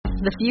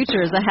The future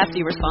is a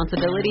hefty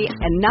responsibility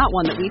and not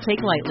one that we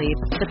take lightly.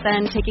 But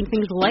then taking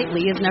things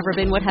lightly has never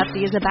been what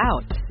Hefty is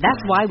about. That's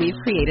why we've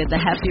created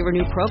the Hefty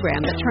Renew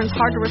program that turns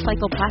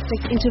hard-to-recycle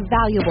plastics into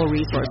valuable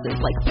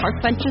resources like park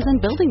benches and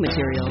building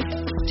materials.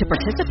 To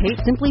participate,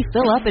 simply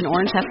fill up an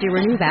orange Hefty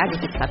Renew bag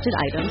with accepted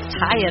items,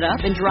 tie it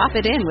up, and drop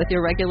it in with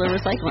your regular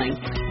recycling.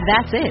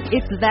 That's it.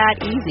 It's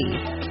that easy.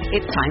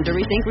 It's time to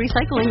rethink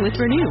recycling with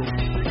Renew.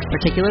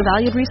 Particular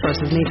valued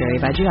resources may vary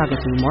by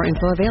geography. More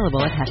info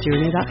available at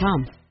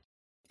heftyrenew.com.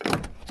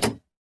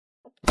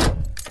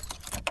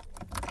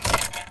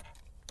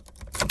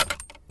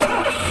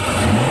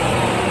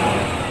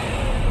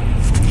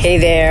 Hey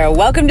there,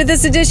 welcome to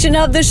this edition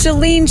of The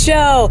Chalene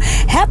Show.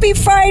 Happy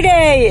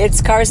Friday!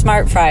 It's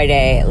CarSmart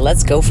Friday.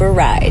 Let's go for a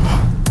ride.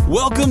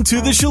 Welcome to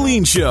The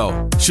Chalene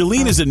Show.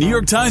 Chalene is a New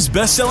York Times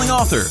bestselling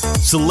author,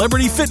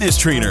 celebrity fitness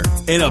trainer,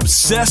 and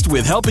obsessed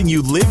with helping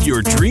you live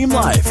your dream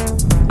life.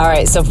 All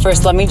right, so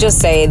first let me just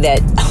say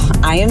that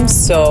I am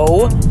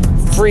so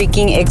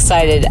freaking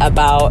excited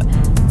about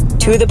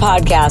two of the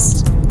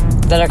podcasts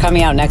that are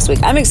coming out next week.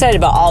 I'm excited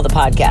about all the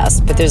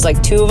podcasts, but there's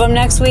like two of them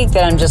next week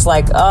that I'm just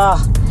like,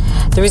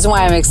 The reason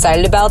why I'm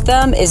excited about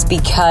them is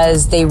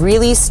because they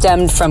really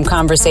stemmed from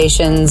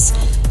conversations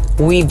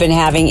we've been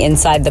having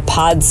inside the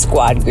Pod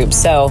Squad group.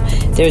 So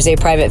there's a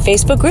private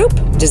Facebook group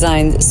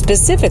designed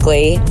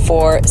specifically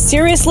for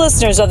serious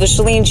listeners of The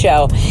Chalene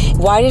Show.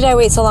 Why did I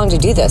wait so long to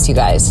do this, you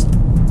guys?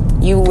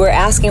 You were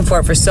asking for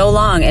it for so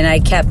long, and I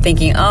kept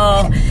thinking,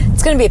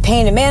 it's going to be a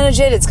pain to manage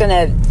it. It's going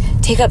to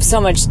take up so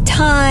much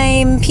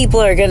time.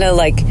 People are going to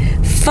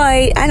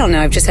fight. I don't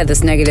know. I've just had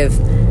this negative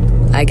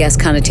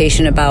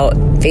connotation about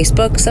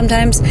Facebook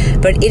sometimes,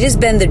 but it has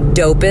been the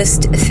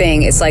dopest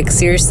thing. It's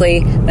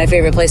seriously my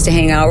favorite place to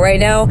hang out right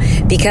now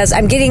because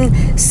I'm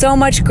getting so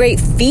much great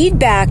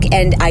feedback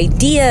and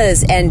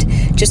ideas, and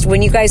just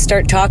when you guys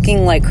start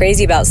talking like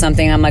crazy about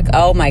something, I'm like,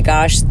 oh my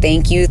gosh,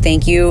 thank you.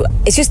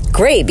 It's just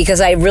great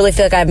because I really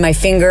feel like I have my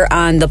finger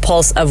on the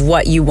pulse of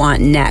what you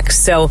want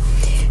next. So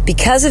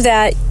because of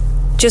that,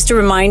 just a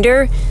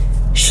reminder,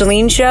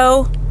 Chalene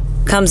Show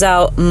comes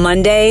out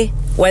Monday,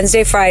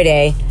 Wednesday,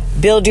 Friday.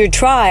 Build Your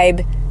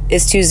Tribe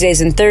is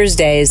Tuesdays and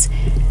Thursdays.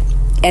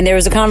 And there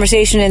was a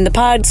conversation in the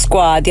Pod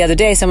Squad the other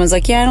day. Someone's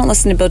like, I don't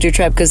listen to Build Your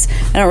Tribe because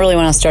I don't really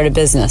want to start a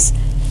business.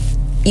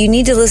 You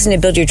need to listen to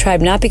Build Your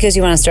Tribe not because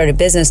you want to start a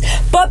business,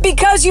 but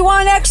because you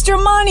want extra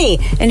money.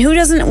 And who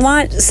doesn't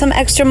want some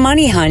extra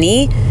money,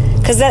 honey?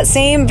 Because that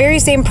very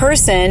same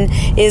person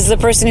is the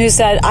person who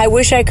said, I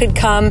wish I could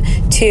come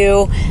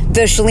to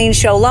the Chalene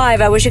Show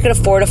live. I wish I could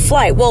afford a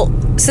flight. Well,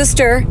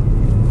 sister,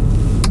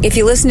 if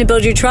you listen to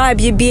Build Your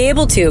Tribe, you'd be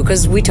able to,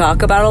 because we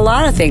talk about a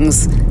lot of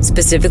things,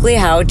 specifically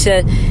how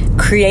to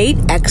create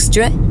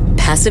extra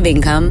passive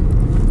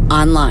income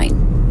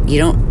online. You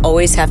don't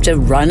always have to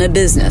run a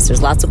business.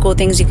 There's lots of cool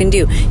things you can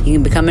do. You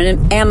can become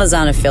an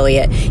Amazon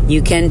affiliate.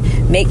 You can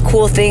make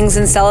cool things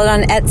and sell it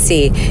on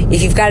Etsy.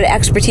 If you've got an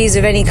expertise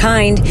of any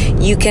kind,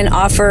 you can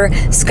offer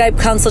Skype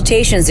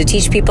consultations to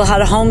teach people how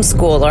to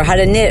homeschool or how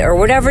to knit or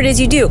whatever it is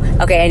you do.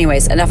 Okay,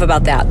 anyways, enough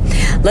about that.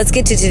 Let's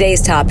get to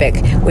today's topic,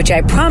 which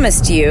I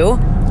promised you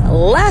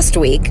last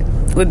week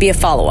would be a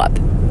follow-up.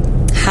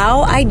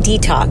 How I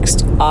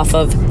detoxed off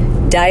of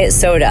diet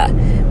soda.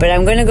 But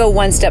I'm going to go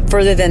one step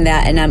further than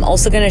that, and I'm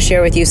also going to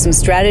share with you some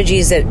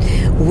strategies that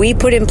we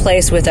put in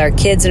place with our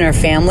kids and our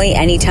family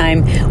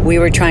anytime we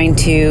were trying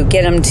to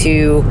get them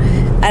to,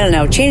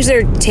 change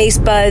their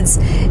taste buds,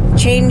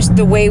 change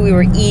the way we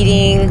were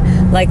eating.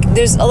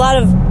 There's a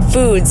lot of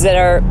foods that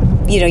are,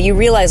 you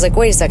realize,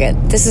 wait a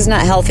second, this is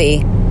not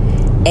healthy.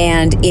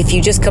 And if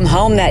you just come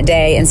home that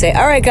day and say,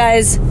 all right,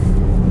 guys,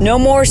 no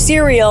more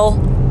cereal,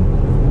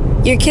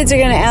 your kids are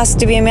going to ask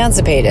to be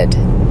emancipated.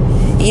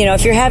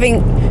 If you're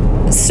having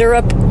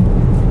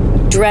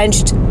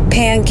syrup-drenched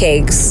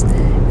pancakes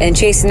and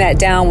chasing that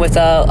down with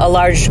a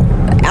large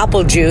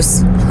apple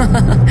juice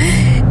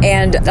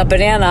and a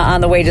banana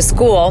on the way to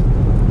school,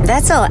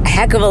 that's a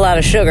heck of a lot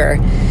of sugar.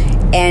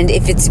 And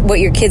if it's what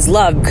your kids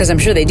love, because I'm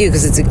sure they do,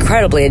 because it's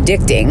incredibly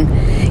addicting,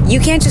 you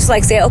can't just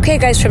say, okay,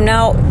 guys, from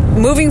now,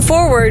 moving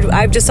forward,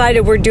 I've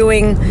decided we're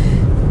doing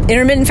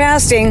intermittent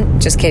fasting.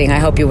 Just kidding. I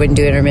hope you wouldn't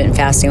do intermittent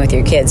fasting with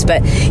your kids.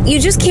 But you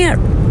just can't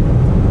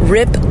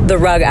rip the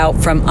rug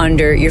out from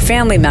under your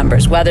family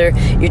members, whether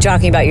you're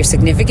talking about your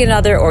significant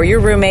other or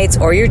your roommates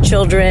or your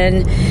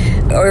children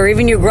or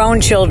even your grown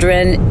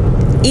children,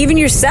 even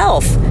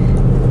yourself.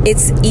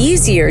 It's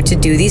easier to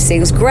do these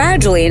things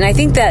gradually. And I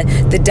think that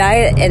the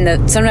diet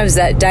and sometimes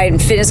that diet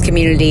and fitness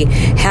community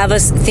have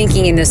us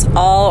thinking in this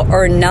all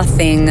or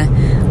nothing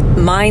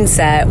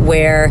mindset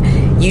where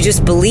you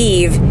just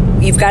believe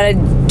you've got to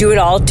do it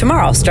all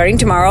tomorrow. Starting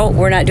tomorrow,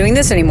 we're not doing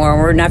this anymore.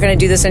 We're not going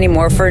to do this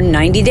anymore for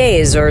 90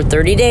 days or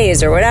 30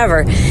 days or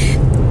whatever.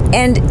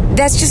 And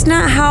that's just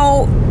not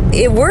how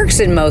it works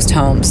in most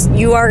homes.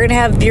 You are going to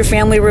have your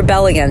family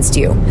rebel against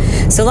you.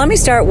 So let me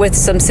start with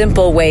some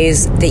simple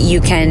ways that you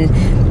can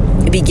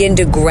begin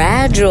to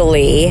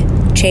gradually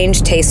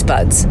change taste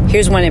buds.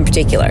 Here's one in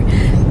particular.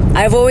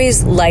 I've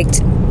always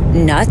liked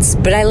nuts,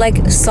 but I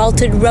like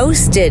salted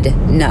roasted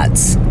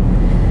nuts.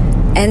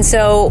 And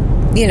so,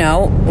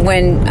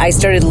 when I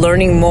started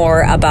learning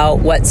more about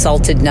what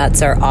salted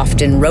nuts are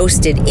often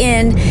roasted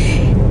in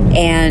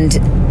and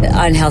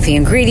unhealthy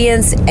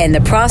ingredients and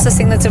the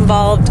processing that's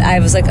involved, I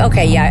was like,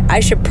 okay, yeah,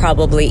 I should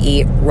probably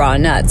eat raw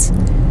nuts.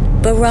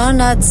 But raw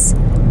nuts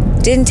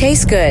didn't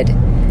taste good.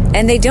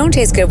 And they don't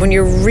taste good when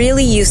you're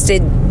really used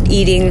to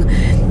eating,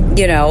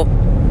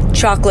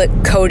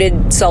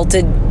 chocolate-coated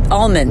salted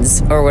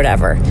almonds or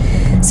whatever.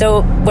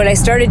 So what I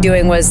started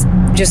doing was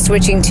just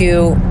switching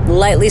to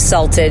lightly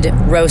salted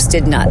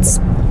roasted nuts.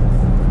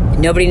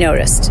 Nobody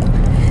noticed.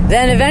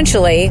 Then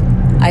eventually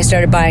I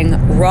started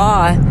buying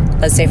raw,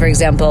 let's say for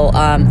example,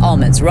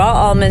 almonds, raw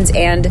almonds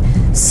and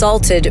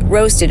salted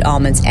roasted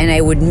almonds, and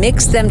I would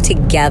mix them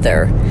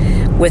together,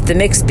 with the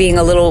mix being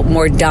a little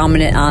more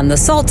dominant on the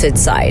salted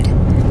side,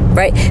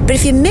 right? But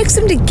if you mix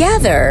them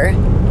together,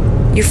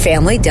 your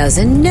family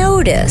doesn't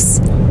notice.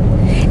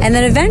 And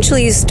then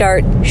eventually you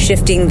start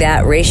shifting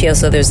that ratio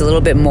so there's a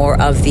little bit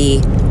more of the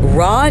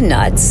raw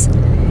nuts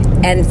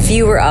and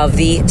fewer of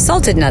the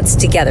salted nuts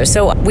together.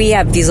 So we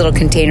have these little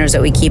containers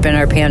that we keep in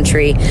our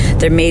pantry.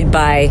 They're made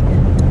by,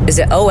 is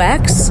it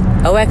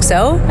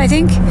OXO, I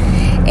think?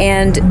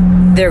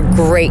 And they're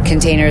great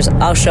containers.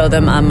 I'll show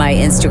them on my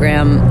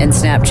Instagram and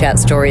Snapchat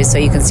stories so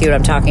you can see what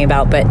I'm talking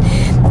about. But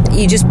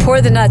you just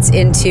pour the nuts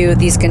into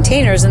these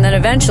containers, and then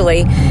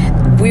eventually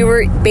we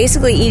were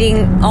basically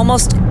eating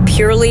almost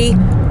purely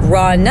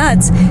raw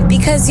nuts,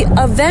 because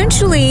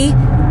eventually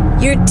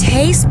your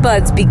taste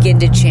buds begin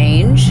to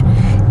change,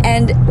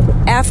 and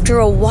after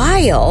a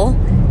while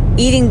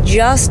eating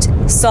just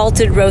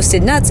salted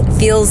roasted nuts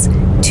feels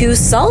too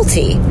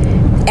salty,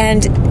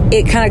 and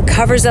it kind of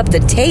covers up the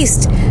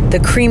taste, the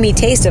creamy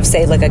taste of,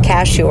 say, like a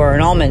cashew or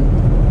an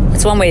almond.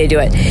 That's one way to do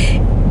it.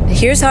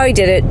 Here's how I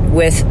did it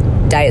with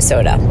diet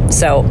soda.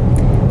 So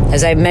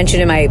as I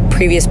mentioned in my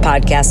previous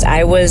podcast,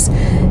 I was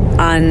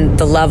on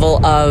the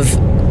level of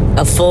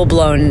a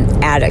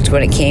full-blown addict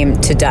when it came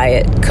to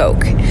Diet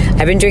Coke.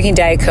 I've been drinking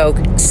Diet Coke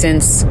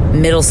since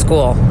middle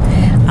school.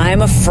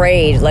 I'm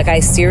afraid, I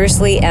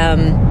seriously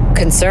am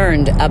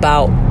concerned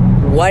about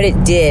what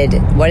it did,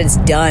 what it's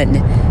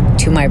done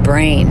to my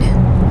brain.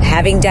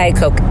 Having Diet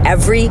Coke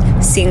every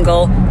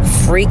single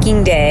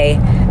freaking day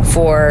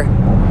for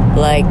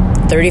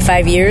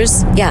 35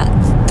 years? Yeah,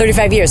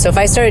 35 years. So if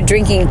I started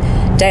drinking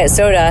diet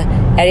soda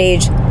at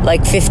age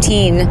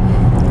 15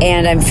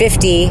 and I'm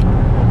 50,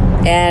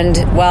 and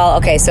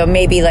so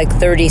maybe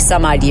 30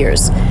 some odd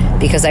years,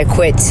 because I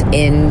quit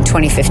in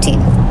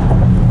 2015.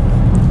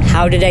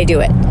 How did I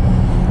do it?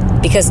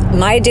 Because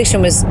my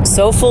addiction was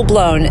so full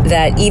blown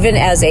that even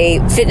as a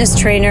fitness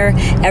trainer,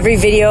 every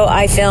video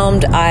I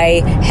filmed,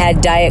 I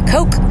had Diet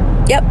Coke.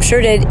 Yep, sure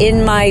did,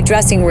 in my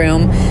dressing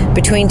room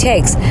between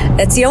takes.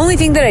 That's the only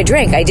thing that I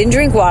drank. I didn't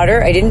drink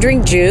water. I didn't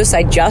drink juice.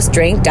 I just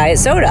drank diet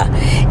soda.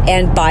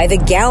 And by the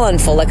gallon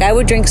full, I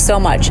would drink so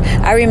much.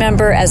 I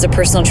remember as a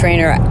personal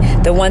trainer,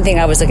 the one thing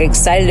I was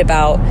excited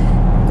about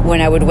when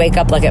I would wake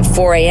up at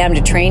 4 a.m.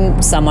 to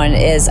train someone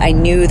is I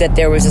knew that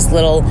there was this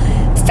little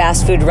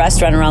fast food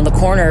restaurant around the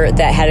corner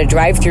that had a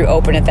drive-thru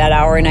open at that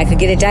hour, and I could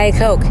get a Diet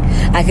Coke.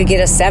 I could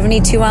get a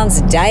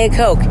 72-ounce Diet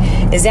Coke.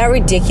 Is that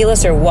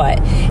ridiculous or what?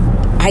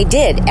 I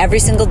did every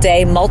single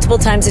day, multiple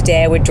times a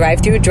day. I would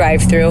drive through a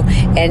drive-thru,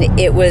 and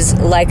it was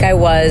like I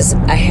was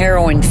a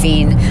heroin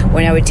fiend.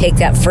 When I would take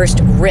that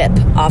first rip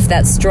off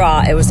that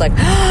straw, it was like,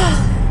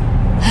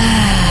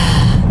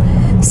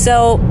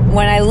 So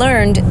when I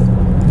learned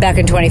back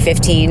in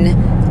 2015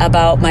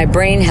 about my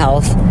brain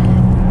health,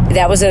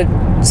 that was a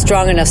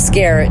strong enough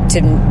scare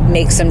to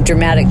make some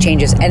dramatic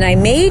changes. And I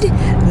made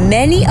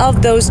many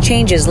of those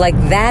changes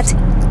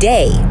that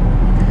day.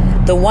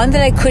 The one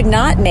that I could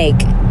not make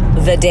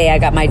the day I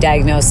got my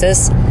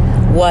diagnosis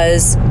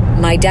was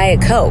my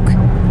Diet Coke.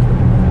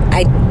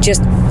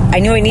 I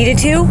knew I needed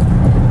to,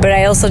 but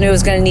I also knew it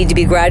was going to need to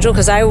be gradual,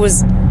 because it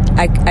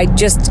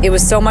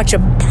was so much a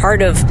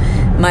part of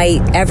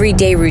my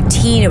everyday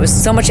routine. It was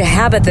so much a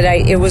habit that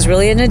it was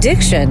really an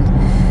addiction.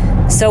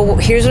 So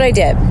here's what I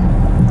did.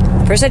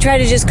 First, I tried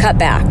to just cut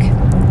back.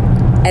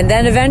 And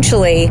then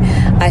eventually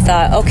I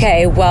thought,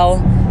 okay, well,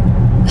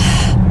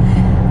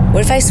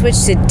 what if I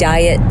switch to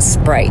Diet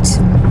Sprite?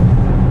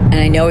 And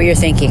I know what you're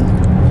thinking.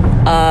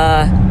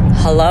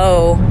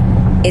 Hello?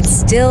 It's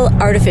still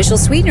artificial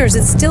sweeteners.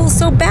 It's still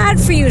so bad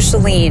for you,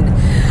 Shalene.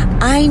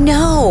 I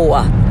know.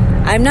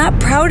 I'm not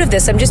proud of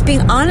this. I'm just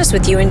being honest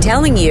with you and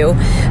telling you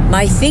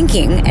my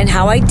thinking and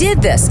how I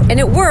did this. And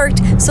it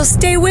worked, so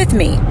stay with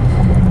me.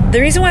 The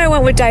reason why I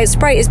went with Diet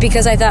Sprite is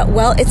because I thought,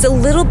 well, it's a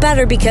little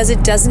better because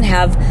it doesn't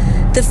have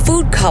the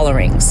food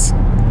colorings.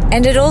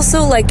 And it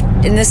also,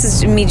 and this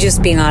is me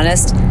just being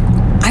honest,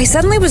 I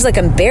suddenly was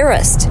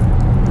embarrassed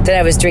that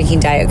I was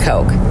drinking Diet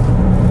Coke.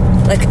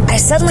 I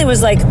suddenly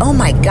was oh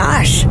my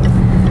gosh,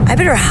 I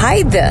better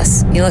hide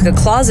this, like a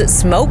closet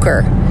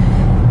smoker.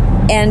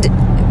 And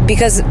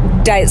because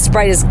Diet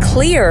Sprite is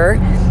clear,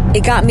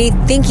 it got me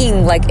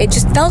thinking, it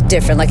just felt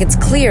different, it's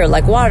clear,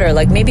 like water,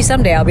 maybe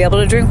someday I'll be able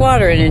to drink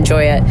water and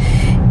enjoy it.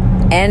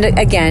 And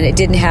again, it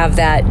didn't have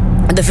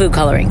the food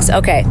colorings.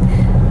 Okay,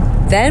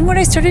 Then what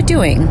I started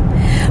doing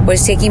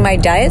was taking my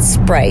Diet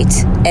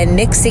Sprite and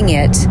mixing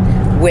it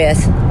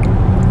with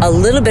a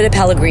little bit of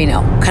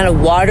Pellegrino, kind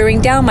of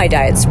watering down my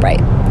Diet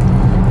Sprite.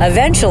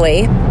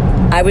 Eventually,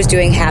 I was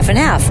doing half and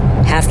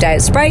half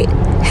Diet Sprite,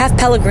 half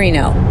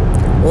Pellegrino,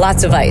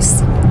 lots of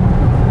ice.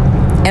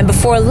 And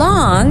before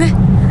long,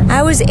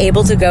 I was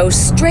able to go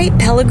straight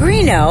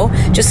Pellegrino,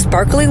 just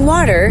sparkling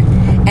water,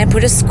 and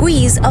put a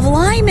squeeze of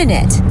lime in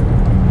it.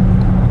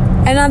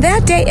 And on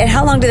that day, and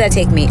how long did that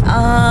take me?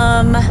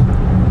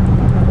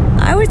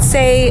 I would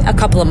say a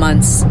couple of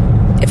months,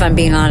 if I'm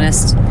being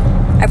honest.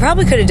 I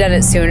probably could have done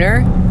it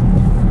sooner,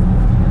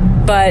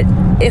 but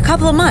a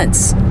couple of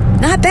months,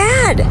 not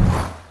bad.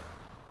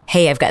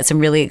 Hey, I've got some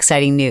really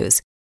exciting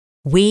news.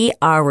 We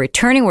are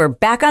returning. We're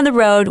back on the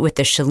road with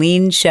the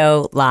Chalene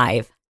Show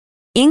Live.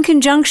 In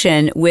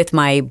conjunction with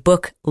my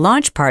book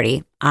launch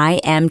party, I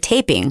am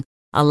taping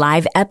a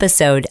live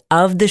episode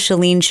of The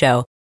Chalene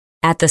Show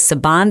at the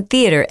Saban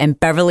Theater in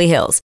Beverly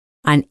Hills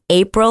on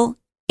April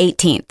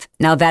 18th.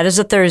 Now, that is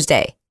a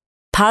Thursday.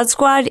 Pod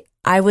Squad,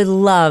 I would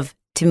love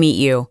to meet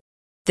you.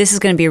 This is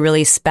going to be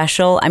really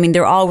special. I mean,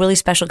 they're all really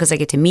special because I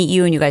get to meet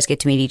you and you guys get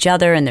to meet each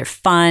other and they're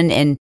fun.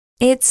 And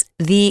it's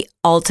the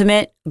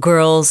ultimate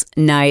girls'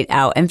 night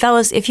out. And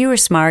fellas, if you were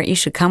smart, you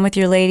should come with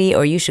your lady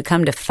or you should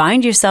come to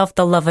find yourself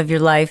the love of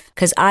your life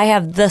because I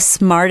have the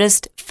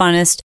smartest,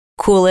 funnest,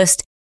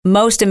 coolest,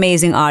 most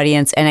amazing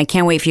audience and I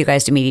can't wait for you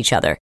guys to meet each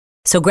other.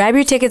 So grab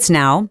your tickets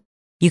now.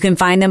 You can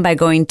find them by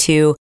going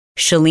to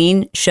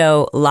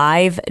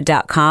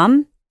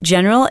ChaleneShowLive.com.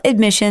 General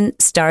admission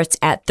starts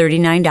at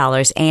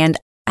 $39 and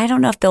I don't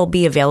know if they'll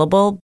be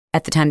available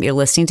at the time that you're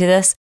listening to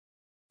this,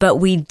 but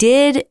we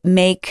did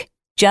make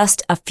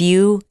just a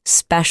few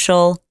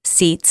special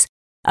seats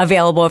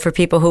available for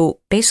people who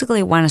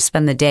basically want to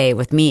spend the day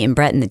with me and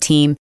Brett and the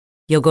team.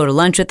 You'll go to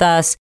lunch with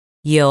us.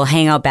 You'll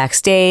hang out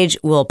backstage.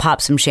 We'll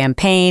pop some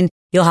champagne.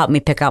 You'll help me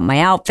pick out my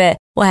outfit.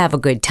 We'll have a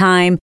good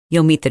time.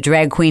 You'll meet the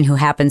drag queen who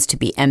happens to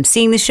be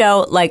emceeing the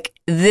show. Like,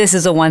 this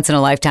is a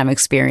once-in-a-lifetime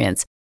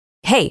experience.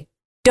 Hey,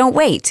 don't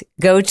wait.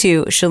 Go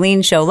to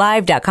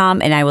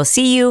ChaleneShowLive.com and I will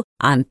see you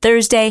on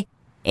Thursday,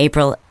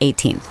 April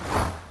 18th.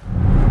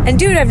 And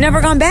dude, I've never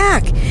gone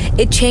back.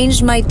 It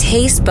changed my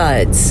taste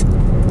buds.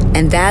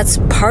 And that's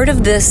part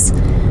of this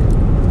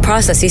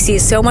process. You see,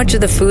 so much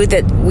of the food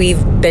that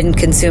we've been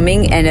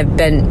consuming and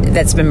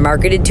that's been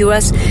marketed to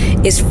us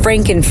is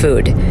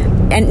Frankenfood.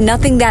 And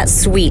nothing that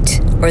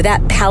sweet or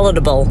that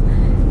palatable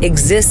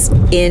exists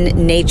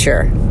in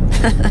nature.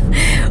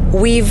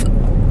 We've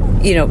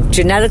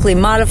genetically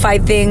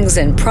modified things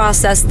and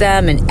processed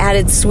them and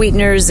added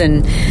sweeteners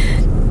and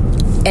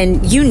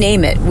you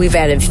name it. We've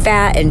added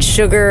fat and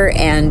sugar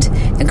and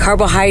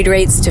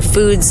carbohydrates to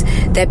foods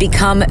that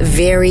become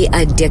very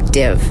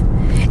addictive.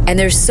 And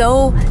they're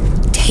so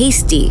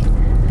tasty,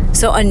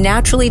 so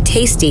unnaturally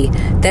tasty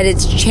that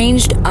it's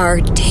changed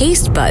our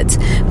taste buds.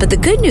 But the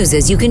good news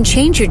is you can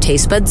change your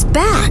taste buds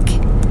back.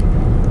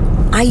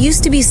 I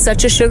used to be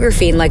such a sugar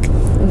fiend. Like,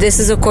 this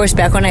is, of course,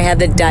 back when I had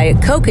the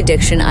Diet Coke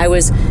addiction. I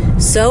was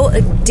so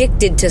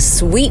addicted to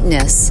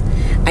sweetness.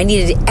 I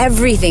needed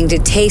everything to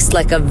taste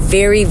like a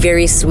very,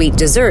 very sweet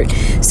dessert.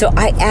 So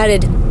I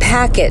added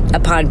packet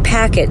upon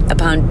packet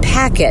upon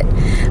packet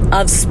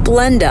of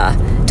Splenda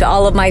to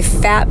all of my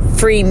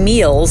fat-free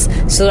meals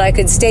so that I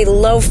could stay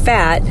low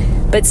fat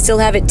but still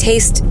have it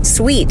taste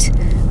sweet.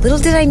 Little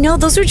did I know,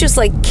 those are just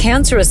like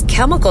cancerous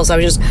chemicals I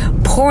was just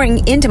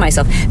pouring into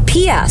myself.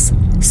 P.S.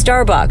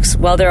 Starbucks,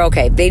 well, they're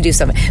okay. They do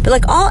something. But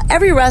like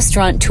every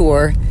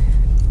restaurateur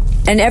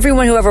and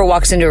everyone who ever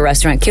walks into a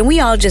restaurant, can we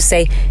all just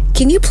say,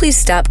 can you please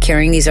stop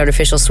carrying these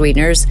artificial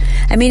sweeteners?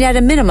 I mean, at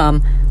a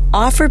minimum,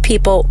 offer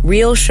people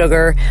real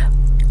sugar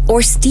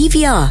or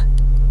stevia.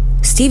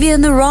 Stevia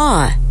in the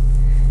raw.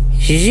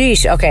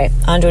 Sheesh. Okay,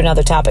 on to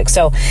another topic.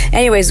 So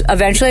anyways,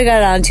 eventually I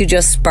got on to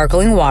just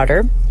sparkling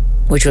water,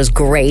 which was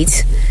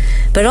great.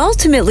 But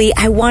ultimately,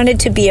 I wanted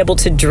to be able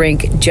to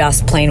drink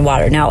just plain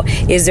water. Now,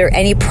 is there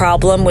any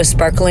problem with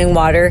sparkling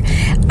water?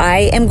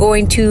 I am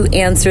going to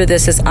answer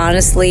this as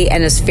honestly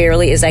and as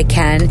fairly as I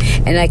can.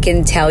 And I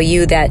can tell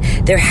you that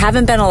there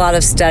haven't been a lot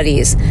of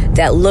studies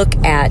that look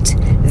at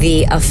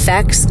the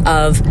effects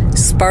of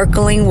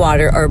sparkling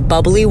water or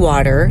bubbly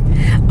water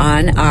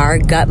on our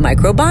gut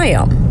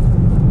microbiome.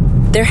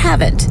 There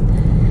haven't.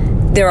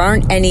 There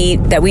aren't any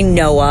that we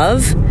know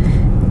of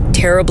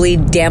terribly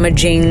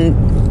damaging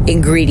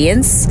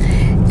ingredients.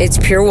 It's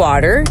pure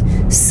water.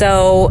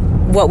 So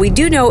what we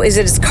do know is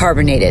that it's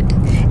carbonated,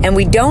 and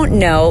we don't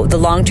know the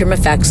long-term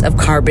effects of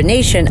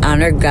carbonation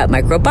on our gut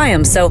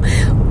microbiome. So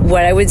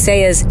what I would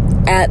say is,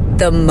 at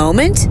the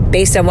moment,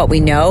 based on what we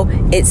know,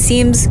 it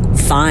seems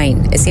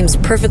fine. It seems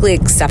perfectly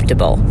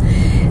acceptable.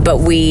 But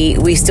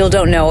we still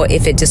don't know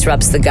if it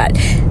disrupts the gut.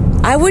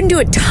 I wouldn't do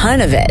a ton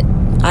of it.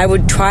 I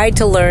would try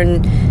to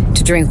learn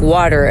to drink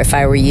water if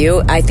I were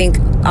you. I think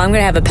I'm going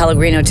to have a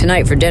Pellegrino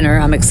tonight for dinner.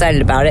 I'm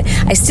excited about it.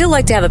 I still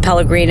like to have a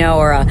Pellegrino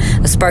or a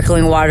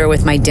sparkling water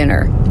with my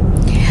dinner.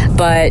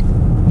 But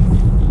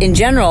in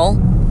general,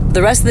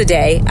 the rest of the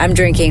day, I'm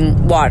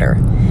drinking water.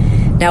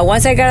 Now,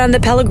 once I got on the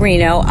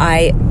Pellegrino,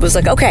 I was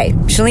like, okay,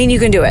 Chalene, you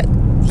can do it.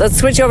 Let's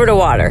switch over to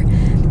water.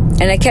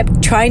 And I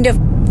kept trying to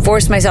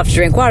force myself to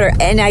drink water.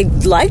 And I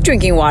like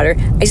drinking water.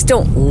 I just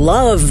don't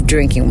love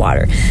drinking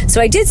water.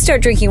 So I did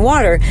start drinking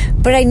water,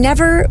 but I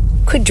never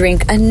could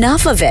drink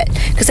enough of it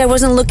because I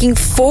wasn't looking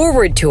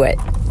forward to it.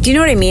 Do you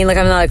know what I mean? Like,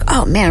 I'm not like,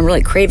 oh man, I'm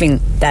really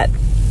craving that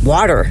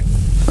water.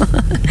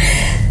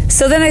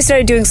 So then I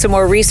started doing some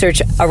more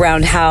research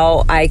around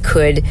how I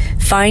could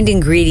find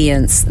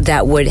ingredients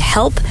that would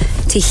help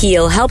to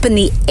heal,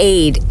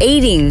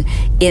 aiding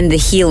in the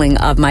healing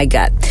of my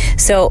gut.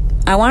 So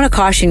I want to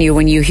caution you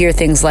when you hear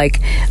things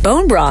like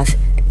bone broth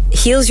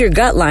heals your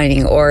gut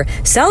lining or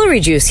celery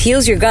juice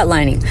heals your gut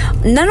lining.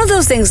 None of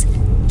those things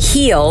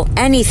heal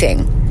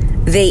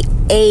anything. They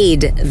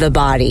aid the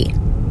body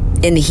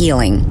in the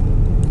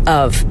healing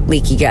of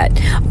leaky gut.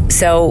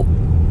 So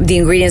the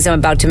ingredients I'm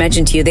about to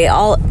mention to you, they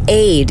all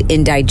aid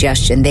in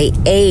digestion. They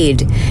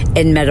aid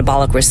in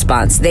metabolic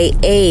response. They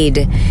aid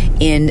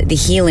in the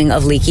healing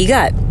of leaky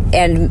gut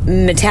and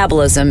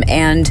metabolism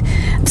and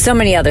so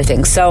many other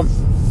things. So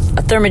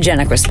a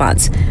thermogenic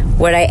response.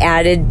 What I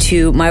added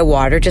to my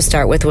water to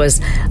start with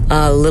was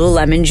a little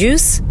lemon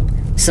juice,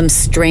 some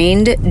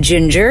strained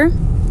ginger,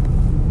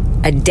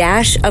 a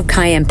dash of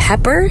cayenne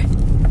pepper,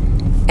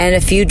 and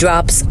a few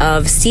drops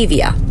of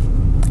stevia.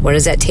 What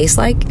does that taste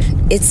like?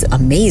 It's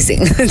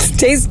amazing. It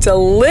tastes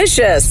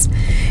delicious.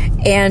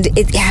 And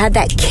it had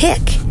that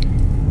kick.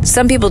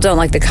 Some people don't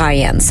like the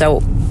cayenne.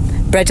 So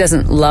Brett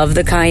doesn't love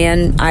the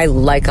cayenne. I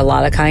like a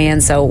lot of cayenne.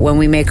 So when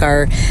we make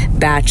our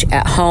batch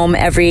at home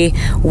every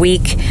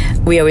week,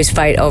 we always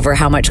fight over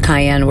how much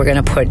cayenne we're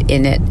going to put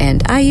in it.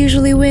 And I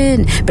usually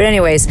win. But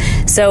anyways,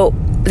 so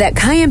that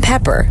cayenne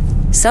pepper,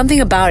 something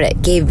about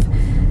it gave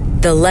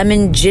the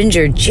lemon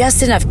ginger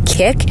just enough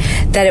kick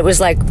that it was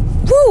like,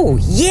 woo,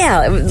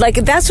 yeah. Like,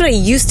 that's what I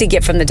used to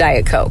get from the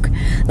Diet Coke.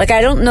 Like,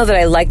 I don't know that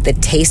I liked the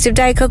taste of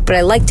Diet Coke, but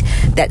I liked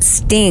that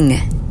sting.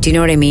 Do you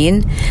know what I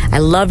mean? I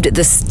loved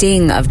the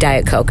sting of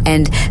Diet Coke,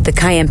 and the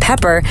cayenne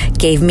pepper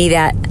gave me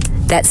that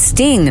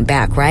sting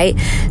back, right?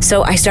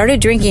 So I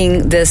started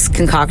drinking this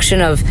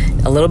concoction of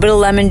a little bit of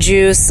lemon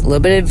juice, a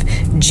little bit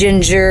of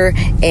ginger,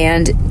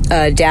 and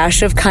a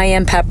dash of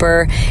cayenne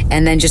pepper,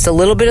 and then just a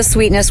little bit of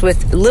sweetness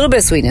with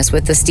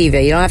the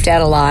stevia. You don't have to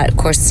add a lot. Of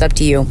course, it's up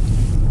to you.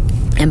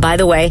 And by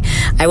the way,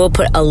 I will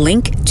put a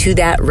link to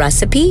that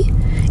recipe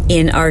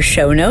in our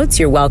show notes.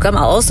 You're welcome.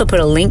 I'll also put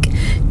a link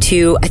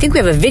to, I think we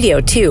have a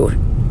video too.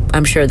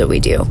 I'm sure that we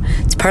do.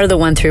 It's part of the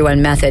 1-3-1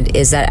 method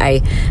is that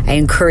I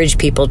encourage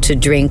people to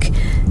drink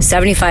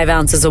 75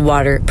 ounces of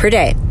water per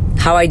day.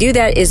 How I do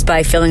that is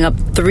by filling up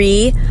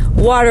 3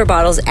 water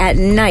bottles at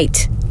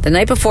night. The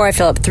night before, I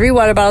fill up 3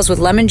 water bottles with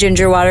lemon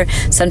ginger water,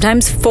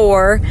 sometimes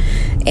 4.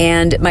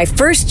 And my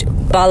first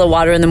bottle of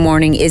water in the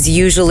morning is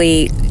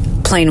usually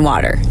plain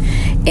water.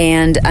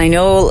 And I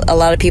know a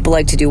lot of people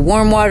like to do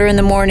warm water in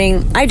the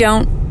morning. I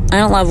don't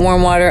love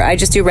warm water. I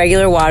just do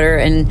regular water,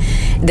 and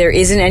there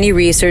isn't any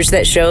research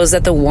that shows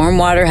that the warm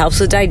water helps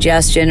with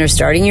digestion or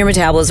starting your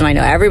metabolism. I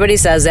know everybody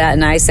says that,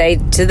 and I say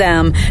to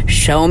them,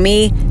 show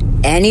me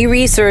any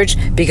research,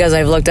 because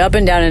I've looked up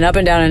and down and up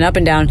and down and up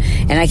and down,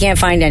 and I can't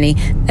find any.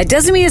 It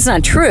doesn't mean it's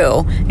not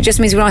true. It just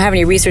means we don't have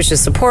any research to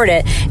support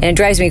it, and it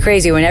drives me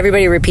crazy when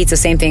everybody repeats the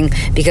same thing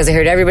because I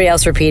heard everybody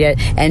else repeat it,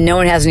 and no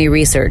one has any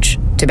research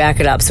to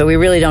back it up. So we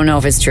really don't know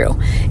if it's true.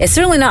 It's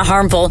certainly not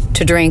harmful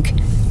to drink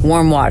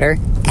warm water,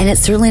 and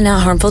it's certainly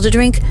not harmful to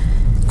drink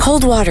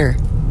cold water.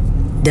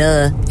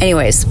 Duh.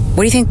 Anyways, what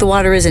do you think the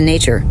water is in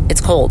nature? It's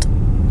cold.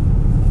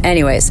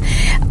 Anyways,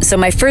 so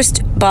my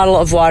first bottle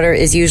of water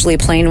is usually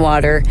plain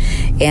water,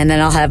 and then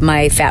I'll have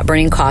my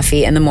fat-burning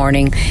coffee in the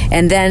morning,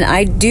 and then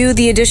I do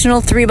the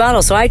additional 3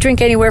 bottles. So I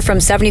drink anywhere from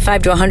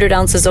 75 to 100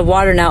 ounces of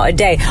water now a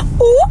day.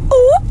 Ooh,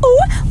 ooh, ooh.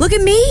 Look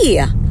at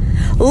me.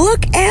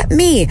 Look at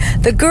me.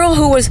 The girl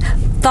who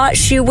thought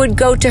she would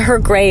go to her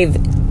grave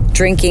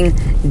drinking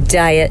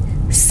diet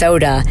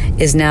soda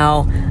is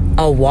now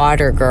a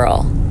water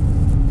girl.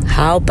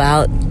 How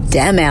about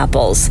them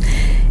apples?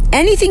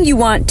 Anything you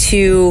want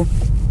to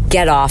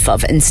get off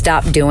of and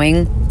stop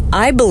doing,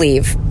 I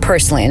believe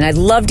personally, and I'd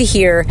love to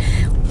hear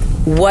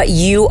what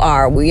you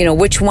are,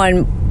 which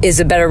one is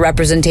a better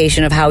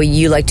representation of how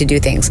you like to do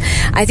things.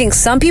 I think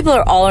some people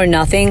are all or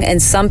nothing,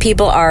 and some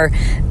people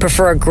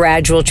prefer a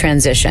gradual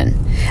transition.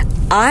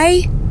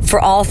 For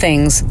all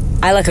things,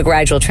 I like a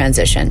gradual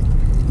transition.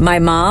 My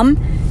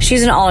mom,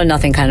 she's an all or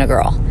nothing kind of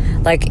girl.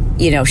 Like,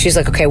 she's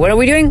like, okay, what are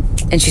we doing?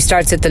 And she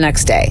starts it the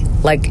next day.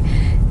 Like,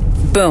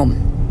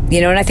 boom.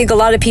 And I think a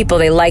lot of people,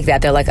 they like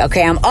that. They're like,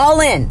 okay, I'm all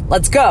in.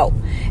 Let's go.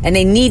 And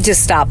they need to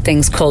stop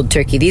things cold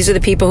turkey. These are the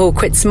people who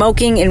quit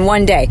smoking in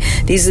one day.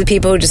 These are the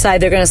people who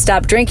decide they're going to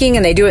stop drinking,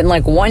 and they do it in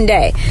like one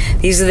day.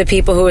 These are the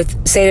people who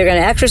say they're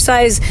going to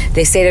exercise.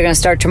 They say they're going to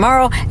start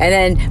tomorrow. And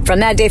then from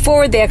that day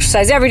forward, they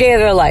exercise every day of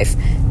their life.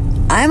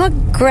 I'm a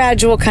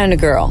gradual kind of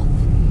girl.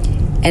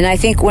 And I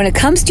think when it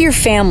comes to your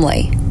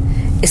family,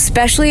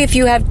 especially if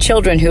you have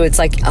children who it's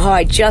like, oh,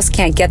 I just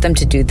can't get them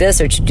to do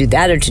this or to do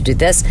that or to do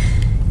this,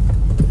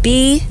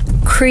 be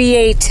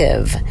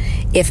creative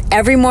if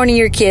every morning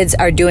your kids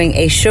are doing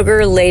a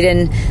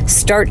sugar-laden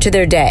start to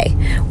their day,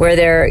 where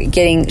they're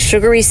getting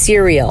sugary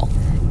cereal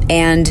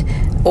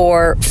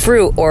or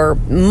fruit or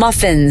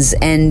muffins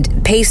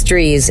and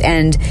pastries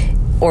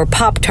or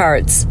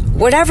Pop-Tarts,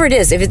 whatever it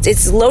is, if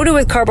it's loaded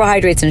with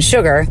carbohydrates and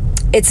sugar,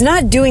 it's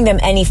not doing them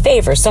any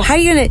favor. So how are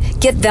you going to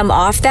get them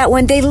off that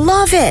when they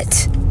love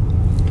it?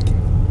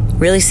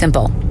 Really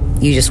simple.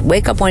 You just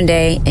wake up one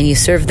day and you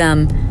serve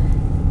them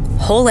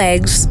whole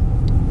eggs.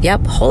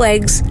 Yep, whole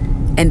eggs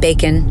and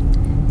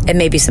bacon and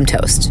maybe some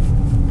toast.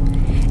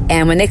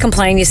 And when they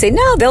complain, you say,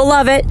 no, they'll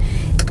love it.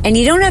 And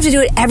you don't have to do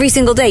it every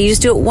single day. You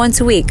just do it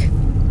once a week.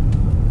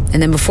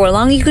 And then before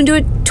long, you can do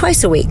it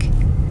twice a week.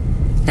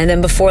 And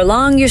then before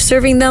long, you're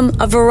serving them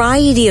a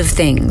variety of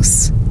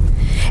things.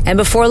 And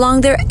before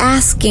long, they're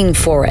asking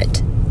for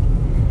it.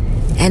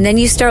 And then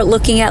you start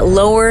looking at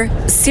lower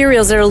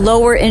cereals that are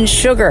lower in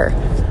sugar.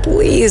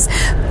 Please.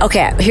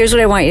 Okay, here's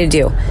what I want you to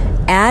do.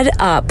 Add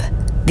up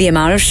the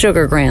amount of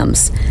sugar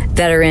grams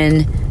that are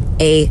in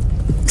a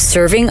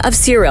serving of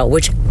cereal,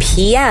 which,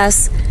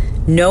 P.S.,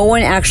 no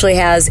one actually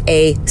has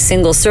a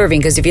single serving.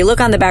 Because if you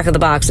look on the back of the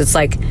box, it's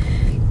like,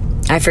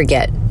 I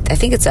forget. I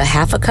think it's a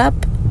half a cup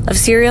of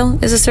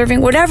cereal is a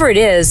serving. Whatever it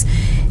is,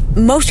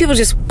 most people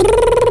just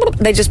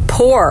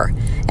pour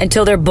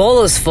until their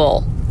bowl is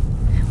full,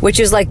 which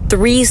is like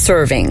 3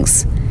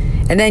 servings.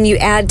 And then you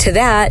add to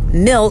that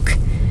milk,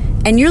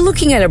 and you're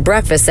looking at a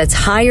breakfast that's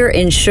higher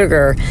in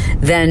sugar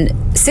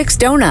than 6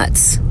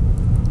 donuts.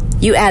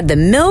 You add the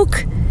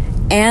milk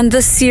and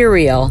the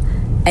cereal,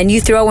 and you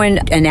throw in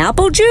an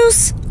apple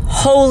juice?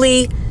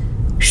 Holy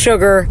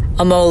sugar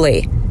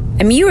amole.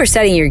 I mean, you are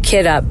setting your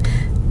kid up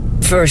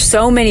for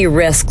so many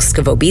risks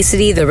of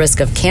obesity, the risk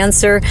of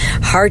cancer,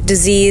 heart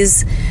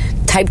disease,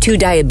 type 2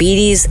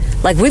 diabetes.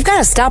 Like, we've got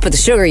to stop with the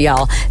sugar,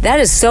 y'all. That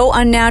is so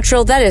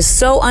unnatural. That is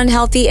so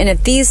unhealthy. And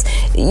if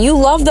you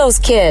love those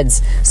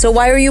kids, so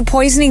why are you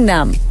poisoning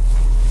them?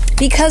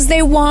 Because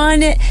they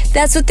want it.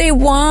 That's what they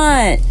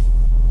want.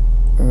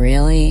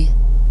 Really?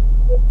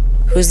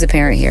 Who's the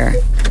parent here?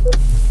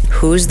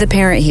 Who's the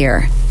parent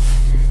here?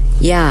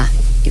 Yeah.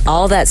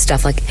 All that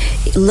stuff. Like,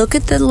 look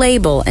at the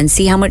label and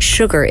see how much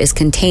sugar is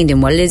contained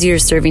in what it is you're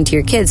serving to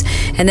your kids.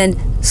 And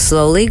then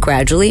slowly,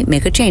 gradually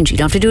make a change. You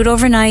don't have to do it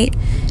overnight.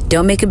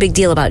 Don't make a big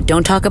deal about it.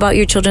 Don't talk about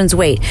your children's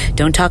weight.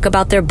 Don't talk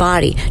about their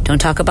body. Don't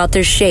talk about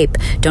their shape.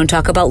 Don't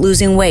talk about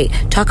losing weight.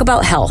 Talk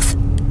about health,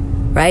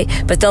 right?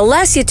 But the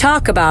less you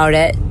talk about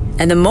it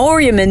and the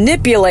more you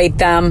manipulate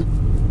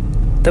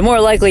them, the more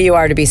likely you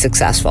are to be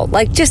successful.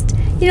 Like, just,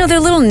 they're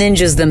little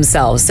ninjas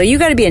themselves. So you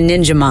got to be a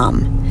ninja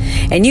mom.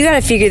 And you got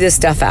to figure this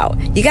stuff out.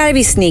 You got to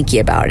be sneaky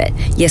about it.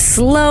 You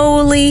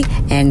slowly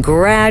and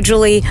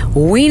gradually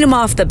wean them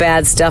off the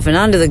bad stuff and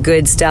onto the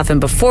good stuff.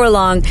 And before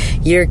long,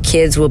 your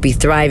kids will be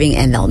thriving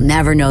and they'll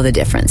never know the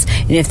difference.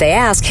 And if they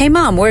ask, hey,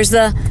 Mom, where's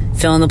the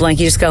fill in the blank?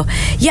 You just go,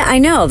 yeah, I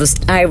know.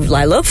 I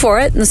looked for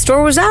it and the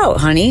store was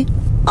out, honey.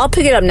 I'll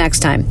pick it up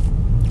next time.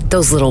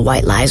 Those little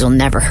white lies will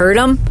never hurt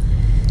them.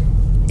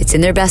 It's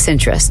in their best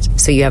interest.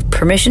 So you have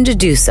permission to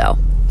do so.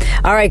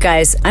 All right,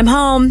 guys, I'm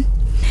home.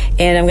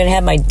 And I'm going to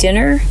have my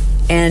dinner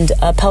and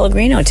a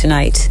Pellegrino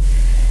tonight.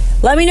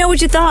 Let me know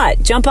what you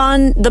thought. Jump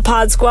on the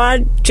Pod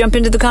Squad. Jump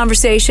into the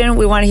conversation.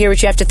 We want to hear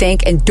what you have to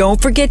think. And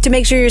don't forget to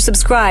make sure you're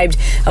subscribed.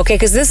 Okay,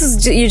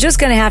 because you're just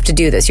going to have to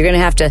do this. You're going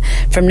to have to,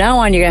 from now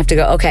on, you're going to have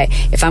to go, okay,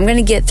 if I'm going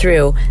to get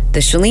through the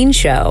Chalene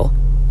Show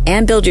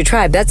and Build Your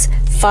Tribe, that's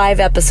 5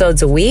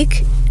 episodes a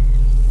week.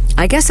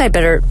 I guess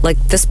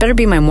this better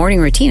be my morning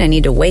routine. I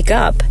need to wake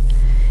up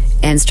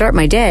and start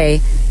my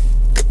day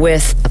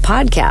with a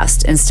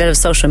podcast instead of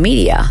social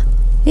media.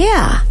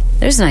 Yeah,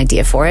 there's an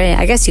idea for it.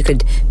 I guess you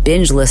could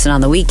binge listen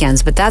on the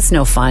weekends, but that's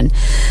no fun.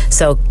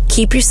 So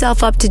keep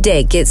yourself up to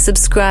date. Get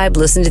subscribed,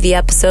 listen to the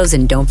episodes,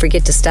 and don't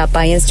forget to stop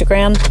by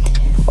Instagram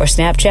or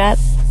Snapchat.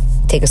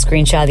 Take a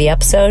screenshot of the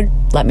episode.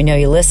 Let me know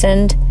you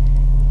listened.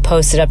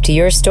 Post it up to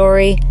your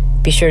story.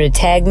 Be sure to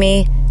tag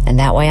me, and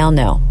that way I'll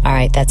know. All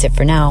right, that's it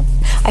for now.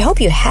 I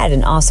hope you had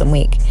an awesome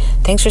week.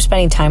 Thanks for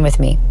spending time with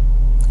me.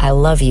 I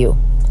love you.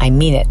 I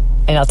mean it.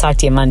 And I'll talk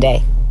to you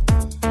Monday.